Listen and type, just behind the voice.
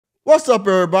What's up,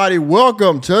 everybody?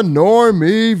 Welcome to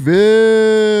Normieville.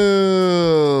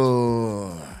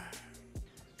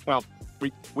 Well,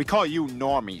 we call you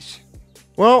normies.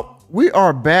 Well, we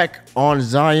are back on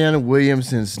Zion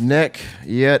Williamson's neck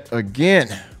yet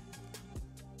again.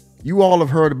 You all have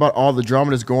heard about all the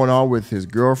drama that's going on with his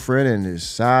girlfriend and his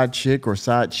side chick or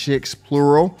side chicks,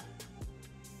 plural.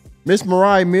 Miss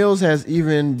Mariah Mills has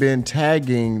even been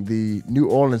tagging the New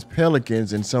Orleans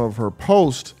Pelicans in some of her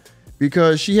posts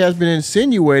because she has been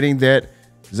insinuating that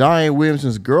Zion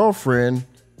Williamson's girlfriend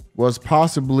was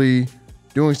possibly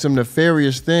doing some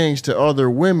nefarious things to other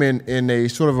women in a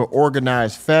sort of an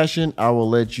organized fashion. I will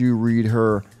let you read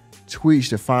her tweets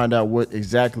to find out what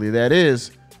exactly that is.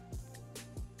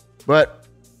 But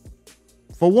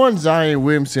for one, Zion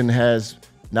Williamson has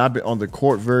not been on the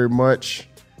court very much.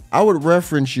 I would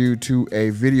reference you to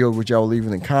a video, which I will leave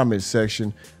in the comments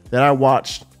section, that I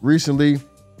watched recently.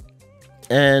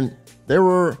 And they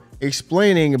were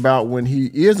explaining about when he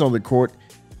is on the court,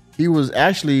 he was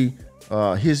actually,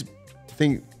 his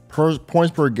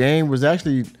points per game was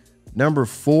actually number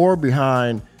 4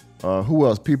 behind who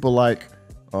else? People like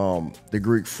the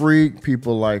Greek Freak,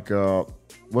 people like,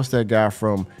 what's that guy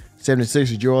from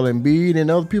 76, Joel Embiid, and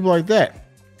other people like that.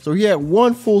 So he had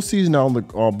one full season on the,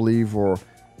 I believe, or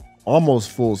almost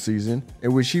full season,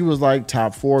 in which he was like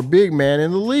top 4 big man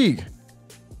in the league.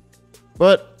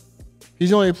 But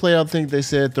he's only played, I think they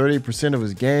said, 30% of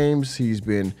his games. He's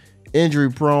been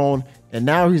injury prone, and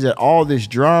now he's at all this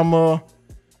drama.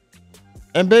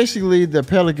 And basically, the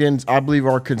Pelicans, I believe,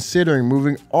 are considering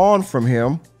moving on from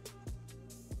him.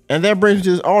 And that brings me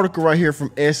to this article right here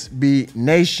from SB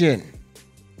Nation.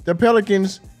 The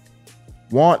Pelicans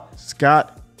want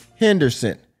Scott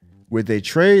Henderson. Would they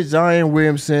trade Zion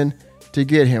Williamson to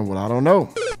get him? Well, I don't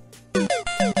know.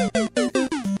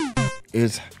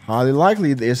 It's highly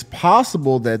likely, it's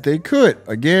possible that they could.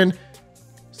 Again,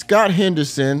 Scott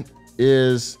Henderson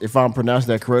is, if I'm pronouncing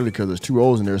that correctly because there's 2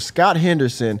 O's in there, Scott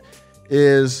Henderson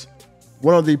is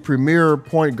one of the premier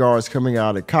point guards coming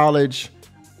out of college.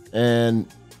 And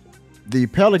the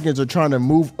Pelicans are trying to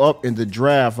move up in the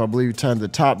draft. I believe to the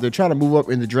top. They're trying to move up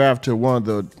in the draft to one of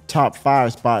the top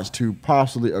 5 spots to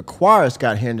possibly acquire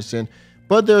Scott Henderson.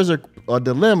 But there's a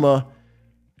dilemma,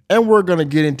 and we're going to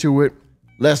get into it.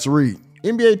 Let's read.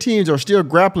 NBA teams are still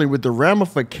grappling with the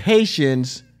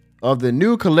ramifications of the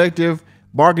new collective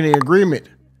bargaining agreement.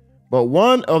 But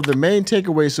one of the main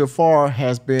takeaways so far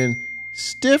has been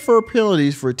stiffer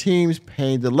penalties for teams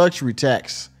paying the luxury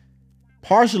tax.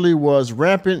 Partially was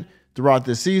rampant throughout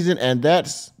the season, and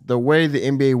that's the way the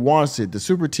NBA wants it. The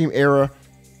super team era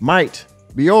might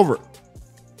be over.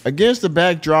 Against the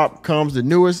backdrop comes the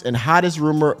newest and hottest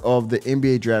rumor of the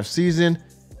NBA draft season.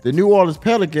 The New Orleans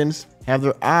Pelicans have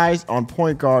their eyes on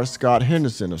point guard Scott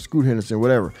Henderson, or Scoot Henderson,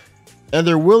 whatever, and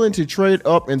they're willing to trade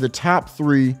up in the top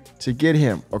 3 to get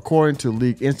him, according to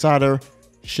league insider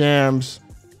Shams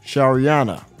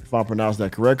Charania, if I pronounced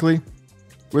that correctly.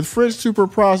 With French super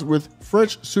prospect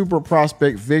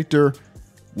Victor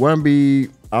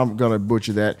Wemby, I'm going to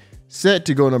butcher that, set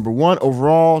to go number 1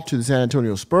 overall to the San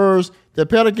Antonio Spurs, the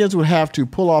Pelicans would have to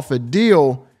pull off a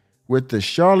deal with the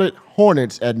Charlotte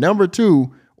Hornets at number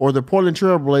 2 or the Portland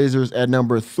Trail Blazers at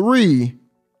number 3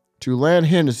 to land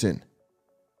Henderson.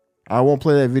 I won't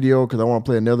play that video because I want to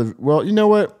play another. Well, you know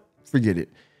what? Forget it.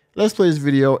 Let's play this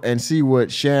video and see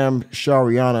what Sham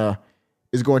Shariana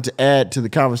is going to add to the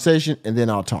conversation, and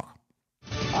then I'll talk.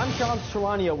 I'm Sham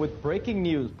Sharania with breaking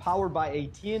news powered by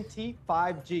AT&T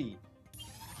 5G.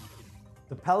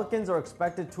 The Pelicans are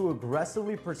expected to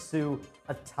aggressively pursue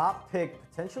a top pick,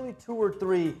 potentially 2 or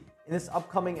 3, in this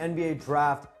upcoming NBA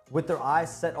draft with their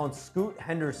eyes set on Scoot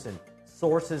Henderson,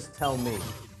 sources tell me.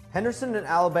 Henderson and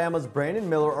Alabama's Brandon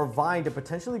Miller are vying to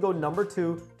potentially go number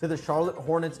 2 to the Charlotte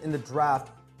Hornets in the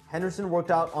draft. Henderson worked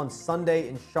out on Sunday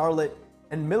in Charlotte,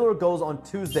 and Miller goes on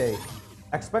Tuesday.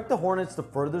 Expect the Hornets to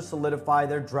further solidify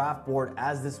their draft board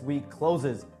as this week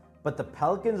closes, but the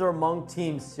Pelicans are among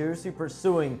teams seriously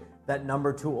pursuing that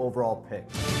number 2 overall pick.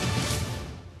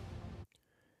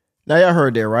 Now, y'all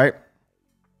heard that, right?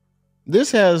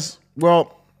 This has,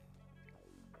 well,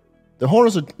 the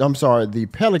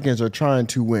Pelicans are trying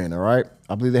to win, all right?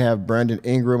 I believe they have Brandon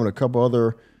Ingram and a couple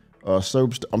other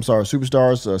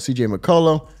superstars, CJ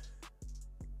McCollum.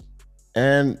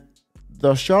 And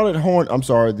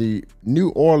the New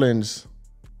Orleans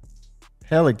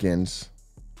Pelicans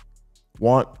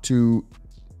want to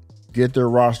get their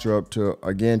roster up to,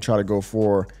 again, try to go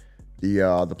for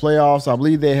the playoffs. I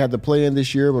believe they had the play-in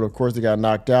this year, but of course they got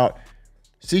knocked out.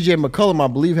 CJ McCollum, I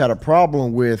believe, had a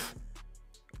problem with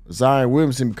Zion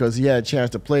Williamson because he had a chance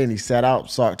to play and he sat out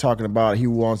talking about he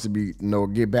wants to be,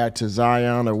 get back to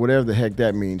Zion or whatever the heck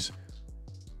that means.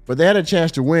 But they had a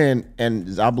chance to win,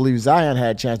 and I believe Zion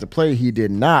had a chance to play. He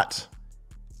did not.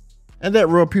 And that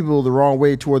rubbed people the wrong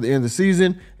way toward the end of the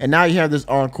season. And now you have this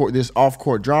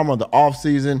off-court drama, the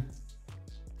off-season.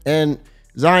 And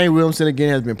Zion Williamson, again,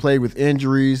 has been plagued with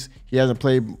injuries. He hasn't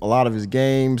played a lot of his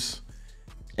games.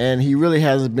 And he really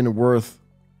hasn't been worth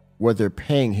what they're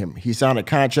paying him. He signed a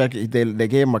contract. They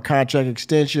gave him a contract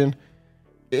extension.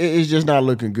 It's just not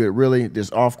looking good, really,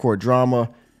 this off-court drama.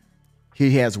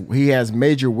 He has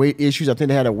major weight issues. I think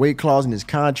they had a weight clause in his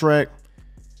contract,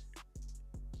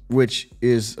 which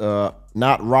is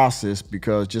not Ross's,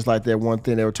 because just like that one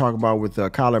thing they were talking about with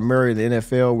Kyler Murray in the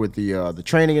NFL with the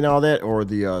training and all that, or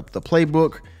the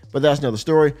playbook, but that's another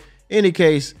story. In any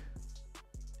case,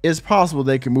 it's possible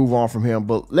they can move on from him,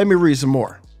 but let me read some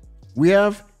more. We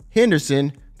have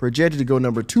Henderson projected to go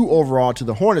number 2 overall to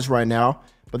the Hornets right now,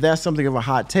 but that's something of a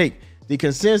hot take. The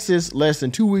consensus less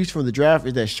than 2 weeks from the draft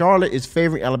is that Charlotte is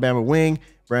favoring Alabama wing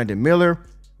Brandon Miller,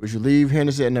 which will leave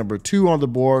Henderson at number 2 on the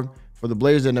board for the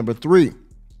Blazers at number 3.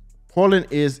 Portland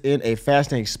is in a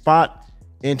fascinating spot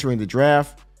entering the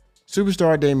draft.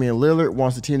 Superstar Damian Lillard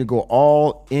wants the team to go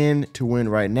all in to win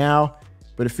right now,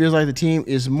 but it feels like the team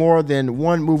is more than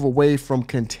one move away from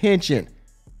contention.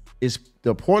 Is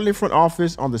the Portland front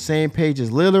office on the same page as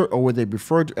Lillard, or would they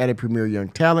prefer to add a premier young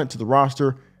talent to the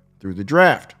roster through the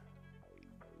draft?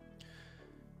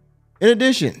 In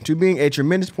addition to being a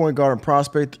tremendous point guard and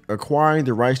prospect, acquiring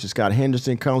the rights to Scott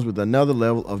Henderson comes with another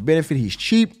level of benefit. He's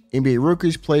cheap. NBA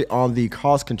rookies play on the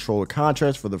cost controller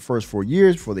contracts for the first 4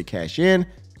 years before they cash in,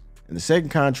 and the second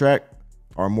contract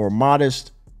are more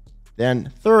modest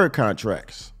than third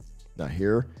contracts. Now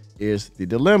here is the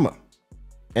dilemma.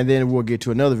 And then we'll get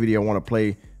to another video I want to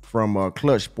play from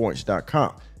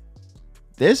clutchpoints.com.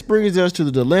 This brings us to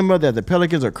the dilemma that the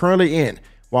Pelicans are currently in.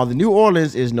 While the New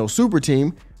Orleans is no super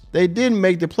team, they didn't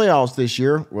make the playoffs this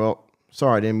year. Well,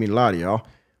 sorry, I didn't mean to lie to y'all.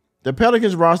 The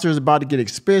Pelicans roster is about to get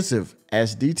expensive,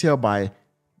 as detailed by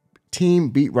team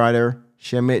beat writer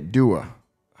Shemet Dua.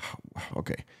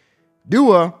 Okay.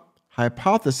 Dua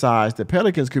hypothesized the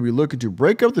Pelicans could be looking to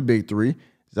break up the big three,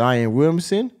 Zion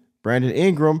Williamson, Brandon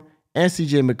Ingram, and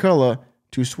CJ McCullough,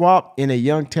 to swap in a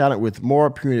young talent with more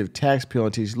punitive tax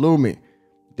penalties looming.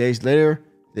 Days later,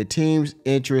 the team's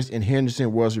interest in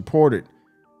Henderson was reported.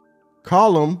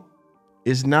 Column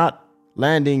is not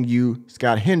landing you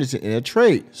Scott Henderson in a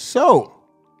trade. So,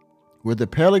 would the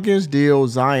Pelicans deal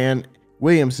Zion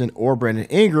Williamson or Brandon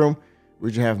Ingram,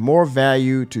 which have more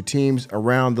value to teams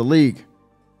around the league?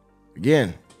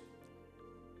 Again,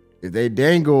 if they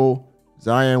dangle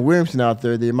Zion Williamson out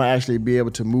there, they might actually be able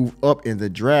to move up in the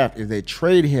draft if they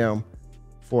trade him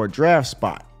for a draft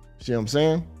spot. See what I'm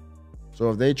saying? So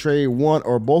if they trade one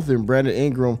or both of them, Brandon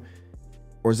Ingram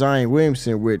or Zion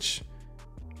Williamson, which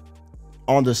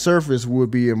on the surface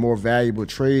would be a more valuable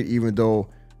trade, even though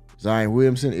Zion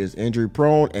Williamson is injury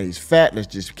prone and he's fat, let's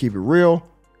just keep it real,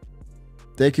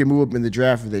 they can move up in the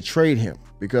draft if they trade him,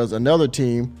 because another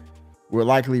team will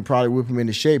likely probably whip him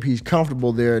into shape. He's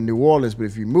comfortable there in New Orleans, but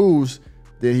if he moves,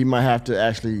 then he might have to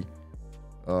actually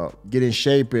get in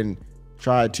shape and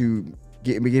try to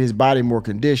get his body more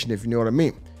conditioned, if you know what I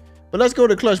mean. But let's go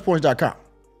to clutchpoints.com.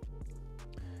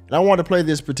 And I want to play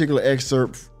this particular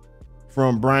excerpt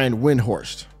from Brian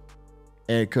Windhorst,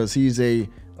 and because he's a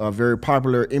very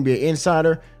popular NBA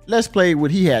insider, let's play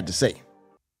what he had to say.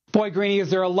 Boy, Greeny, is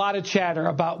there a lot of chatter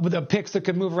about the picks that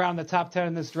could move around the top 10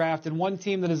 in this draft, and one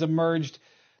team that has emerged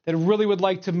that really would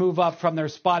like to move up from their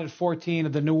spot at 14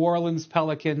 of the New Orleans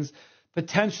Pelicans,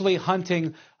 potentially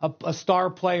hunting a star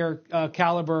player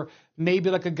caliber, maybe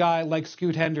like a guy like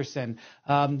Scoot Henderson.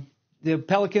 The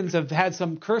Pelicans have had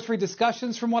some cursory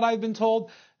discussions from what I've been told.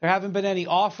 There haven't been any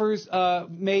offers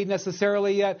made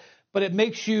necessarily yet, but it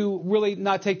makes you really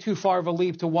not take too far of a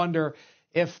leap to wonder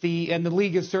if and the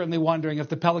league is certainly wondering if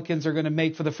the Pelicans are going to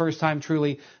make for the first time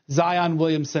truly Zion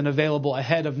Williamson available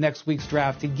ahead of next week's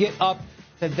draft. To get up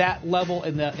to that level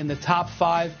in the top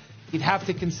 5, you'd have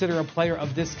to consider a player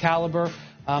of this caliber.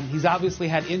 He's obviously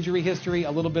had injury history,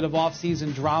 a little bit of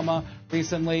off-season drama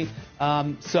recently.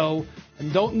 So I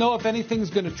don't know if anything's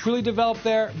going to truly develop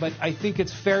there, but I think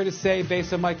it's fair to say,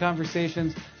 based on my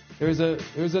conversations, there's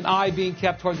an eye being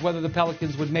kept towards whether the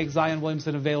Pelicans would make Zion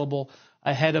Williamson available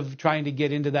ahead of trying to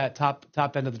get into that top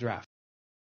end of the draft.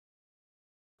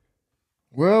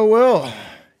 Well,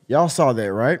 y'all saw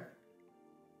that, right?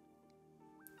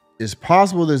 It's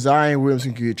possible that Zion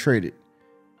Williamson could get traded.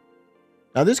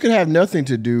 Now, this could have nothing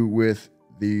to do with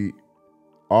the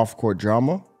off-court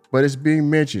drama, but it's being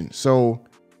mentioned. So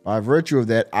by virtue of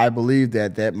that, I believe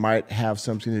that that might have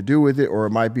something to do with it, or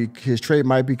it might be his trade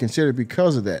might be considered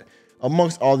because of that,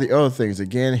 amongst all the other things.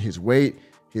 Again, his weight,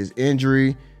 his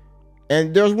injury.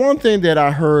 And there's one thing that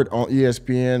I heard on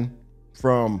ESPN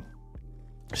from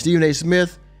Stephen A.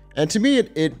 Smith, and to me,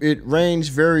 it reigns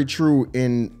very true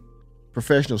in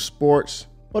professional sports,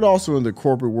 but also in the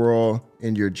corporate world,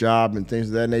 in your job and things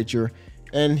of that nature.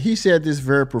 And he said this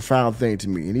very profound thing to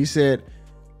me. And he said,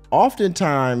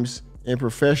 oftentimes in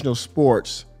professional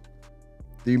sports,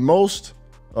 the most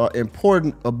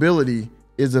important ability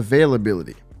is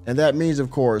availability. And that means,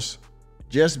 of course,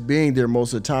 just being there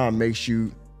most of the time makes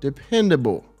you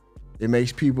dependable. It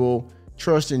makes people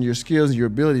trust in your skills and your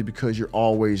ability because you're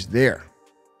always there.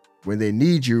 When they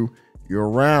need you, you're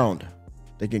around.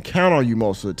 They can count on you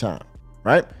most of the time,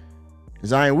 right?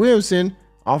 Zion Williamson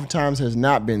oftentimes has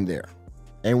not been there.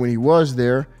 And when he was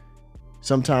there,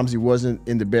 sometimes he wasn't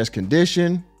in the best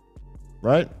condition,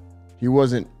 right? He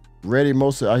wasn't ready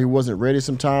he wasn't ready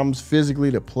sometimes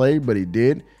physically to play, but he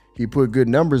did. He put good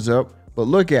numbers up, but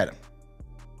look at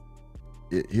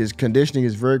him. His conditioning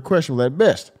is very questionable at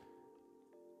best.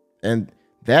 And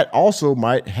that also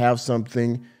might have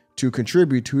something to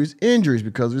contribute to his injuries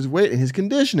because of his weight and his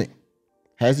conditioning.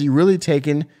 Has he really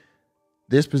taken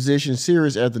this position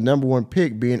serious as the #1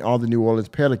 pick being on the New Orleans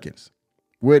Pelicans?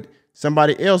 Would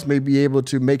somebody else may be able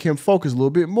to make him focus a little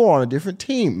bit more on a different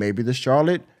team? Maybe the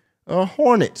Charlotte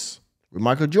Hornets with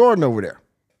Michael Jordan over there.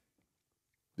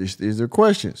 These are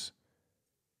questions.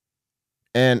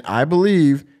 And I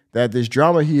believe that this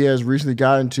drama he has recently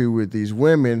got into with these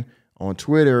women on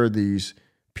Twitter, these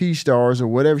P-stars or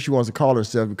whatever she wants to call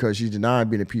herself, because she's denying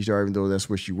being a P-star even though that's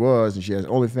what she was, and she has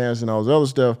OnlyFans and all this other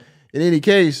stuff. In any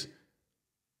case,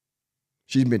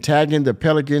 she's been tagging the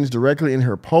Pelicans directly in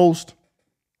her post.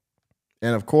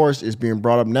 And of course, it's being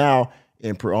brought up now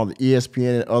on the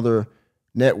ESPN and other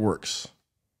networks.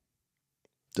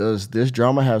 Does this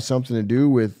drama have something to do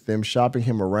with them shopping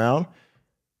him around?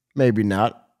 Maybe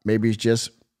not. Maybe it's just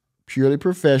purely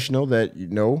professional that,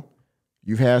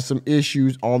 you've had some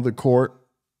issues on the court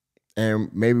and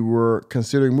maybe we're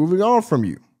considering moving on from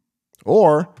you.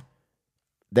 Or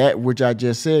that which I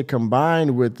just said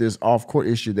combined with this off-court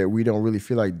issue that we don't really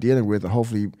feel like dealing with, and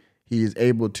hopefully he is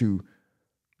able to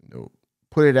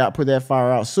put that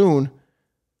fire out soon.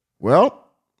 Well,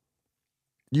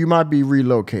 you might be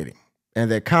relocating.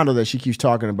 And that condo that she keeps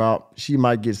talking about, she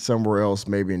might get somewhere else,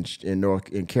 maybe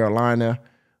in Carolina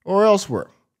or elsewhere.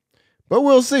 But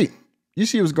we'll see. You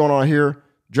see what's going on here.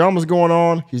 Drama's going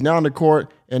on. He's now in the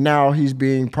court, and now he's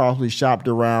being probably shopped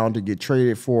around to get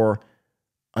traded for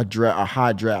a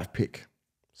high draft pick.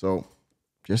 So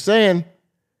just saying,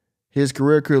 his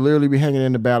career could literally be hanging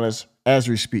in the balance as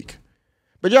we speak.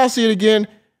 But y'all see it again.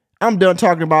 I'm done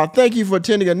talking about it. Thank you for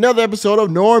attending another episode of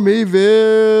Normieville.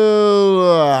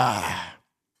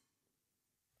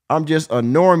 I'm just a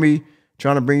normie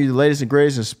trying to bring you the latest and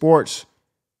greatest in sports,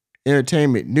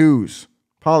 entertainment, news,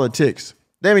 politics.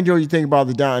 Let me know what you think about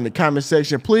it down in the comment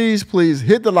section. Please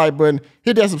hit the like button,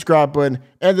 hit that subscribe button,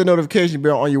 and the notification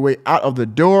bell on your way out of the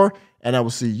door. And I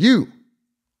will see you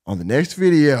on the next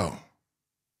video.